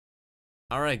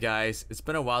Alright guys, it's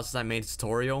been a while since I made a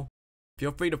tutorial.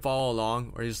 Feel free to follow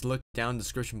along or just look down in the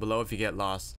description below if you get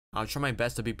lost. I'll try my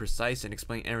best to be precise and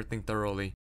explain everything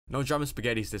thoroughly. No drama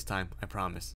spaghettis this time, I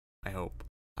promise. I hope.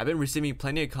 I've been receiving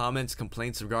plenty of comments,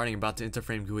 complaints regarding about the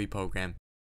InterframeGUI program.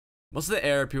 Most of the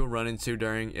error people run into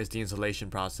during is the installation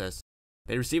process.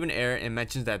 They receive an error and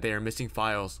mentions that they are missing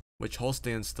files, which halts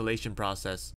the installation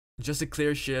process. Just to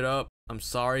clear shit up, I'm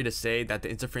sorry to say that the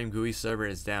InterframeGUI server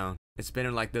is down. It's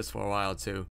been like this for a while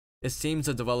too. It seems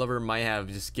the developer might have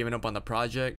just given up on the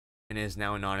project and it is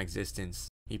now in non-existence.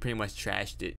 He pretty much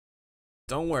trashed it.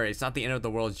 Don't worry, it's not the end of the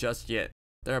world just yet.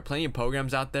 There are plenty of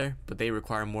programs out there, but they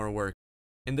require more work.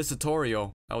 In this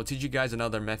tutorial, I will teach you guys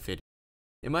another method.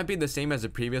 It might be the same as the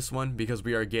previous one because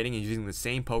we are getting and using the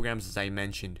same programs as I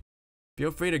mentioned.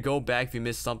 Feel free to go back if you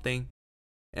missed something.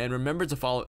 And remember to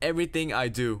follow everything I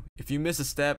do. If you miss a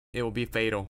step, it will be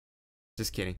fatal.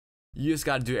 Just kidding. You just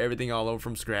gotta do everything all over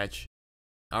from scratch.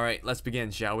 Alright, let's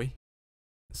begin, shall we?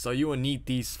 So you will need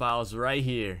these files right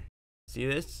here. See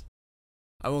this?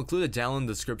 I will include a download in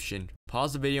the description.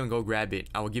 Pause the video and go grab it.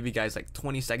 I will give you guys like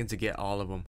 20 seconds to get all of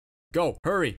them. Go,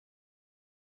 hurry!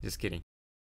 Just kidding.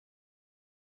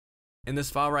 In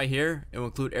this file right here, it will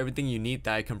include everything you need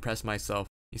that I compressed myself.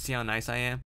 You see how nice I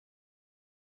am?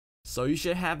 So you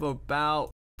should have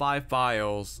about 5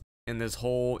 files in this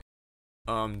whole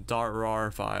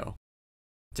 .rar file.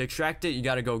 To extract it, you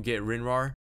gotta go get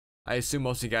winrar. I assume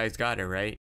most of you guys got it,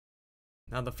 right?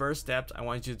 Now the first step, I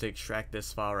want you to extract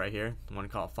this file right here. I want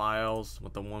to call it files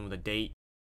with the one with the date.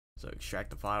 So extract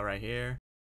the file right here.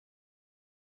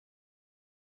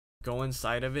 Go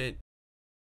inside of it.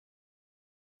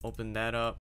 Open that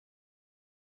up.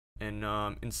 And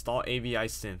install AVI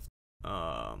synth.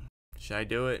 Should I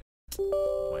do it?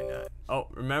 Why not? Oh,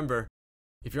 remember,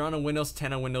 if you're on a Windows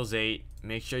 10 or Windows 8,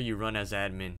 make sure you run as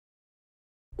admin.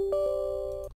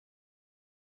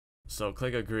 So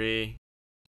click agree.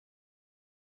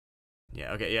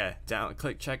 Yeah, okay, yeah.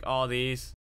 Click check all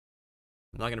these.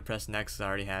 I'm not gonna press next because I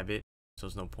already have it, so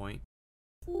there's no point.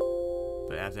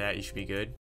 But after that, you should be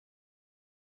good.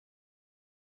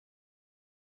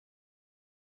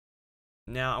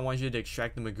 Now I want you to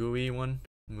extract the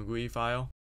MGUI file.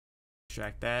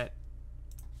 Extract that.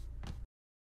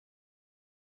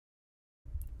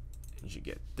 And you should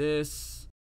get this.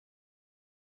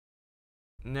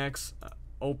 Next,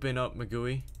 open up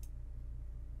MGUI.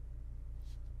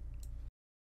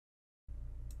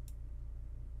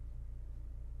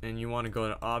 And you want to go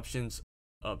to options,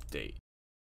 update.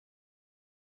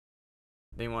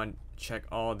 They want to check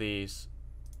all these.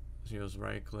 So you just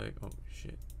right click. Oh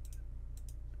shit.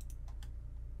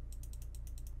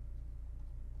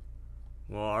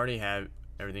 Well, I already have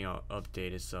everything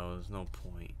updated, so there's no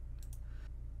point.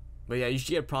 But yeah, you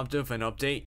should get prompted with an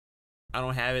update. I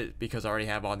don't have it because I already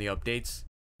have all the updates.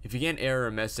 If you get an error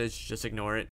or message, just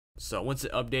ignore it. So once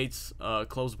it updates,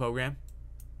 close the program.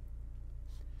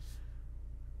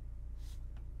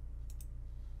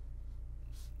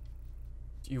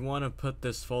 You want to put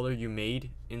this folder you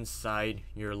made inside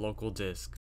your local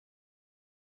disk.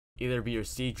 Either be your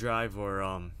C drive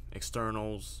or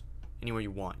externals, anywhere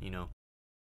you want, you know.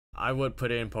 I would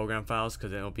put it in program files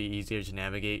because it'll be easier to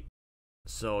navigate.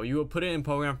 So you will put it in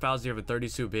program files if you have a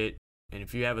 32-bit, and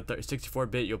if you have a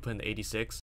 64-bit, you'll put in the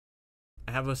 86.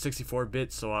 I have a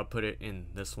 64-bit, so I'll put it in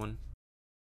this one.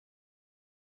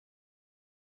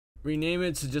 Rename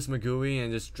it to just MGUI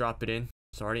and just drop it in.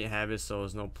 So I already have it, so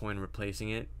there's no point in replacing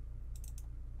it.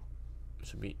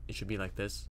 It should be like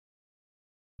this.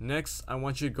 Next, I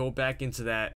want you to go back into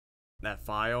that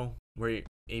file where your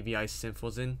AVI synth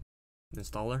was in, the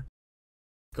installer.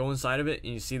 Go inside of it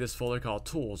and you see this folder called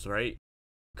tools, right?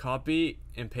 Copy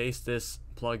and paste this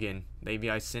plugin, the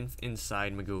AVI synth,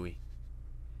 inside MGUI.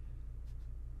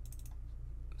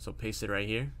 So paste it right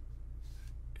here.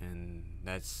 And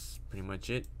that's pretty much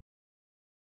it.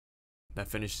 That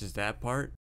finishes that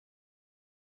part.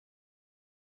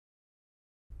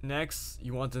 Next,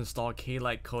 you want to install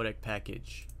K-Lite Codec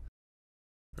package.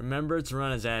 Remember to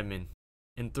run as admin.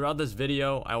 And throughout this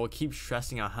video, I will keep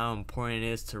stressing on how important it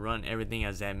is to run everything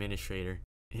as administrator.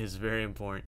 It is very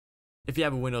important. If you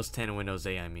have a Windows 10 and Windows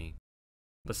 8, I mean.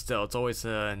 But still, it's always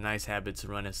a nice habit to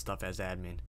run as stuff as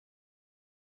admin.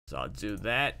 So I'll do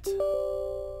that.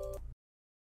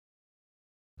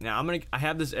 Now I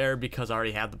have this error because I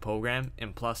already have the program,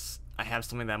 and plus I have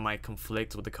something that might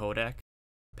conflict with the codec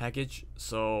package.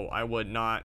 So I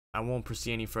won't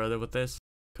proceed any further with this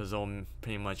because it'll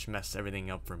pretty much mess everything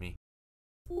up for me.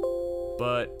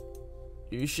 But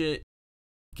you should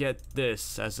get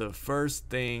this as the first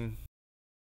thing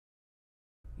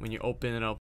when you open it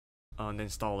up on the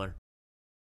installer.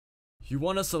 You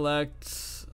want to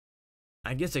select,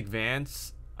 I guess,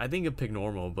 advanced. I think you pick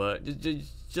normal, but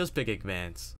just pick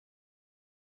advanced.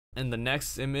 And the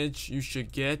next image you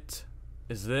should get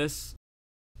is this,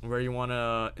 where you want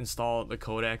to install the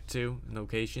codec to in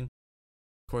location.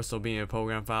 Of course, they'll be in your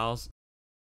program files.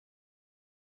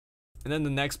 And then the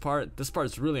next part, this part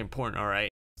is really important,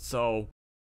 alright? So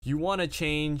you want to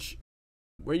change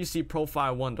where you see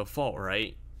profile 1 default,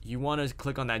 right? You want to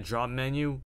click on that drop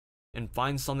menu and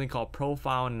find something called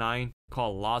profile 9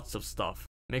 called lots of stuff.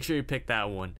 Make sure you pick that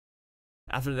one.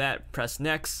 After that, press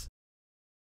next.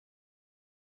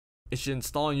 It should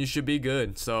install and you should be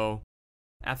good. So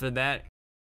after that,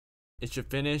 it should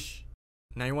finish.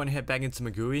 Now you want to head back into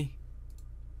MGUI.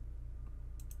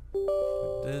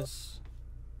 This.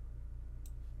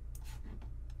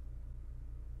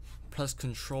 Press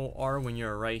Ctrl R when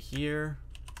you're right here.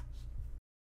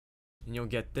 And you'll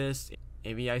get this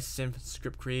AVI Synth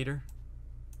Script Creator.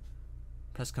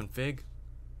 Press Config.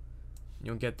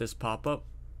 You'll get this pop-up.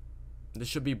 This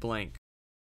should be blank.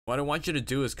 What I want you to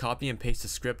do is copy and paste the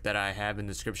script that I have in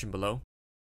the description below.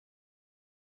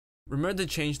 Remember to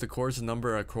change the cores, the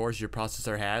number of cores your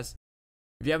processor has.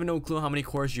 If you have no clue how many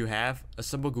cores you have, a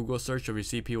simple Google search of your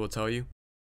CPU will tell you.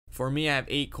 For me, I have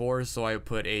 8 cores, so I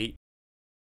put 8.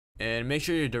 And make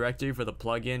sure your directory for the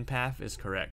plugin path is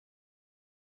correct.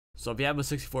 So if you have a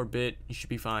 64-bit, you should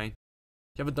be fine.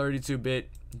 If you have a 32-bit,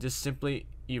 just simply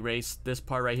erase this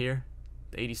part right here,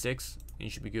 the 86, and you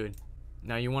should be good.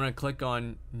 Now you want to click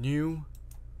on New,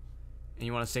 and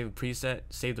you want to save the preset.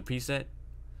 Save the preset.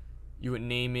 You would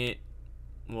name it,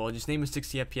 well, just name it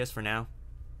 60 FPS for now.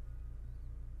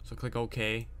 So click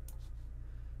OK.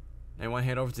 Now you want to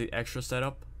head over to the extra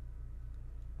setup,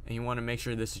 and you want to make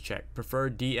sure this is checked.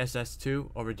 Prefer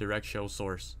DSS2 over direct show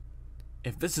source.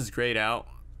 If this is grayed out,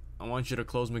 I want you to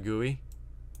close MGUI.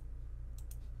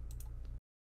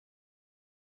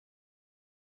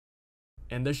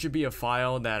 And there should be a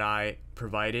file that I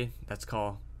provided that's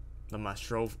called the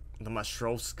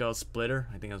Mastrovska splitter.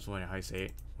 I think that's how I say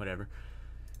it. Whatever.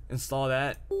 Install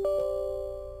that.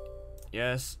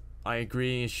 Yes, I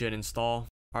agree. It should install.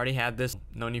 I already had this.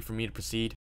 No need for me to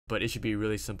proceed. But it should be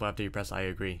really simple after you press I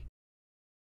agree.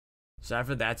 So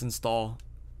after that's installed,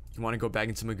 you want to go back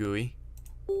into MGUI.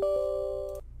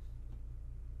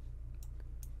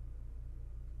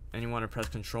 And you want to press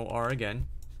Ctrl R again.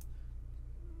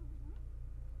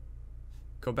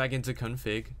 Go back into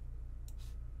config.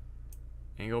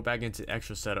 And go back into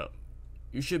extra setup.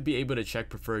 You should be able to check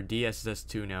prefer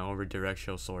DSS2 now over direct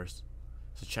show source.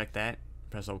 So check that.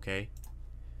 Press OK.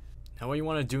 Now what you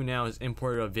want to do now is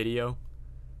import a video.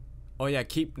 Oh yeah,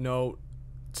 keep note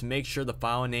to make sure the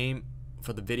file name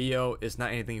for the video is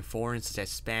not anything foreign such as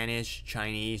Spanish,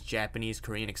 Chinese, Japanese,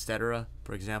 Korean, etc.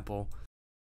 For example,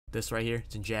 this right here,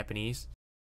 it's in Japanese.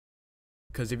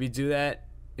 Because if you do that,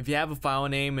 if you have a file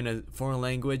name in a foreign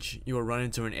language, you will run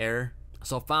into an error.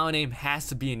 So file name has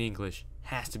to be in English.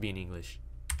 Has to be in English.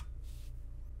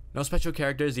 No special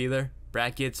characters either.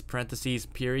 Brackets, parentheses,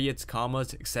 periods,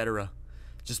 commas, etc.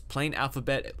 Just plain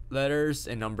alphabet letters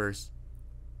and numbers.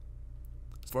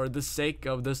 For the sake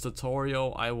of this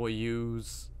tutorial, I will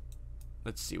use,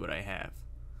 let's see what I have.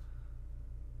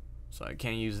 So I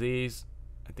can't use these.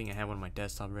 I think I have one on my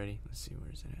desktop already. Let's see, where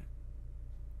is it at?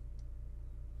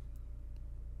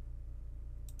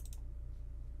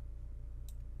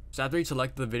 So after you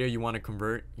select the video you want to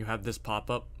convert, you have this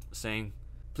pop-up saying,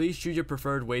 please choose your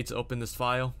preferred way to open this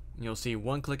file. And you'll see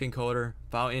one-click encoder,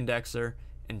 file indexer,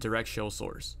 and direct show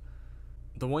source.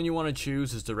 The one you want to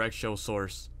choose is direct show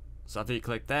source. So after you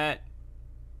click that,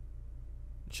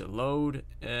 it should load,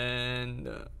 and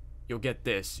you'll get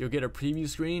this. You'll get a preview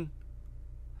screen.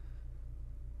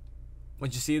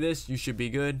 Once you see this, you should be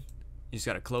good. You just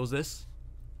gotta close this.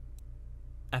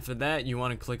 After that, you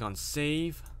want to click on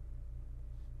save.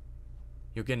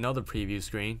 You'll get another preview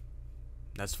screen.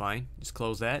 That's fine. Just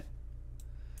close that.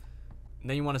 And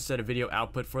then you want to set a video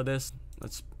output for this.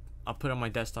 I'll put it on my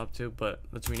desktop too, but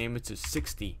let's rename it to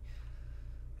 60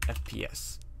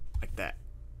 FPS. Like that.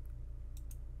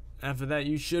 After that,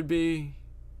 you should be,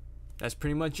 that's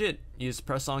pretty much it. You just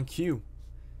press on Q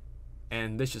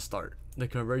and this should start. The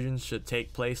conversion should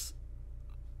take place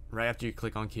right after you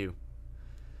click on Q.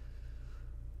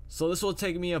 So this will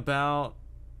take me about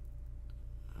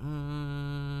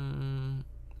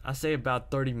I say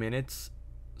about 30 minutes.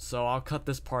 So I'll cut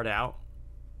this part out,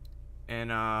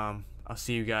 and I'll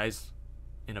see you guys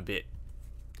in a bit.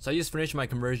 So I just finished my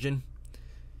conversion.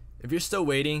 If you're still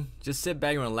waiting, just sit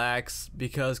back and relax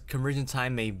because conversion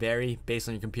time may vary based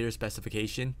on your computer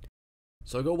specification.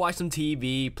 So go watch some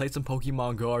TV, play some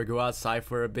Pokemon Go, or go outside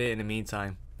for a bit in the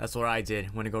meantime. That's what I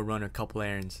did when I go run a couple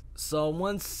errands. So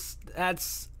once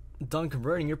that's done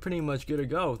converting, you're pretty much good to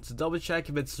go. To double check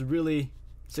if it's really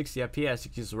 60 FPS,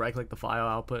 you can just right click the file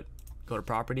output, go to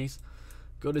properties,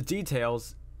 go to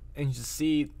details, and you just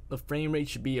see the frame rate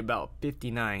should be about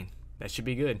 59. That should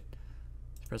be good.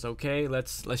 Press OK.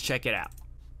 Let's check it out.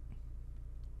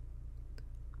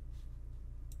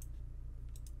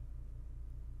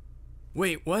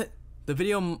 Wait, what? The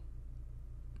video,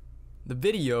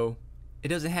 it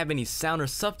doesn't have any sound or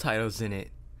subtitles in it.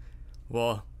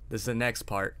 Well, this is the next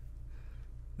part.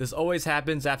 This always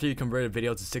happens after you convert a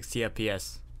video to 60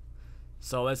 FPS.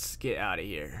 So let's get out of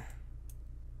here.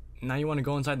 Now you want to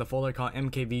go inside the folder called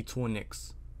MKV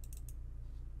Toolnix.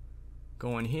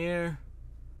 Go in here.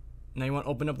 Now you want to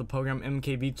open up the program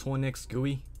MKV Toolnix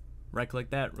GUI. Right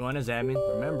click that, run as admin,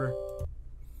 remember.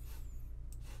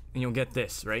 And you'll get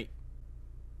this, right?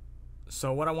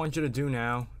 So what I want you to do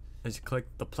now is click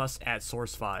the plus add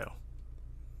source file.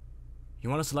 You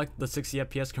want to select the 60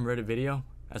 FPS converted video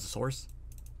as a source.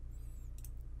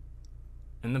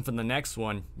 And then for the next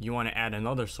one, you want to add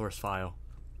another source file.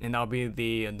 And that'll be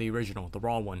the original, the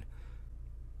raw one.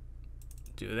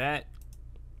 Do that.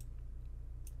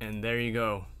 And there you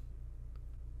go.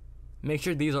 Make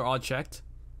sure these are all checked.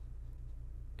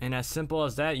 And as simple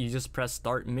as that, you just press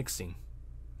start mixing.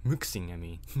 Mixing, I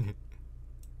mean.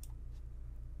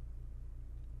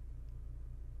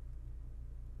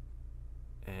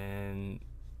 And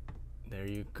there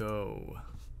you go.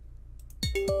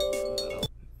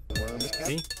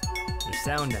 See? There's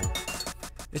sound now.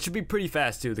 It should be pretty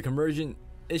fast too. The conversion,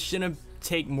 it shouldn't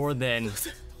take more than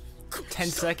 10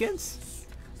 seconds.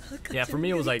 Yeah, for me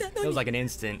it was like an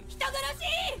instant.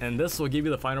 And this will give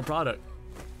you the final product.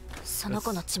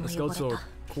 Let's go to a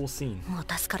cool scene.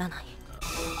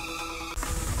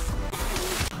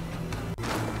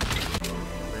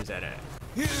 Where's that at?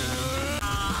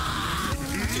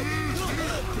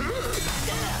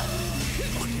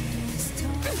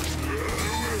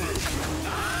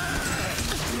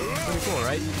 Pretty cool,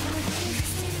 right?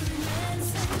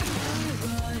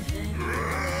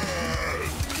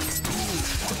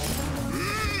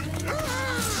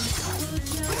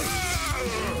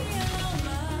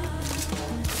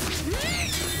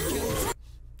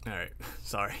 Alright,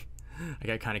 sorry. I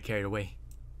got kind of carried away.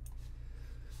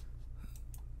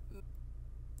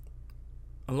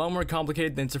 A lot more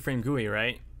complicated than InterframeGUI,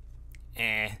 right?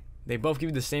 They both give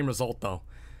you the same result though.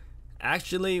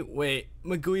 Actually, wait,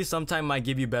 GUI sometimes might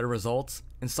give you better results.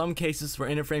 In some cases for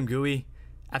InterframeGUI,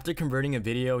 after converting a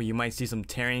video, you might see some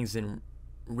tearings and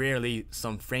rarely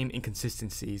some frame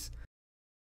inconsistencies.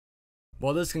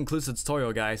 Well, this concludes the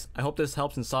tutorial, guys. I hope this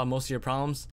helps and solve most of your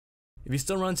problems. If you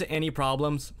still run into any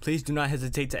problems, please do not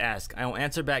hesitate to ask. I will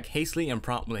answer back hastily and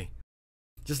promptly.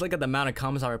 Just look at the amount of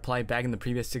comments I replied back in the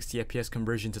previous 60 FPS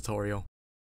conversion tutorial.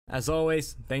 As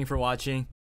always, thank you for watching.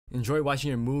 Enjoy watching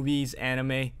your movies,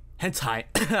 anime,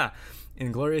 hentai,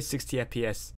 in glorious 60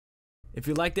 FPS. If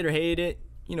you liked it or hated it,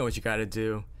 you know what you gotta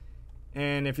do.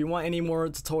 And if you want any more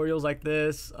tutorials like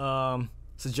this,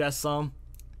 suggest some.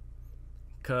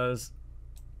 Cause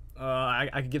I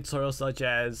could give tutorials such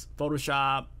as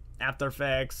Photoshop, After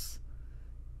Effects,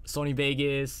 Sony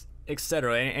Vegas,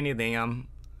 etc. Anything.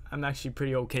 I'm actually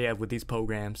pretty okay with these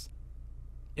programs.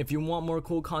 If you want more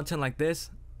cool content like this,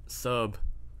 sub.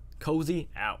 Cozy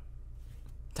out.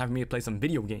 Time for me to play some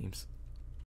video games.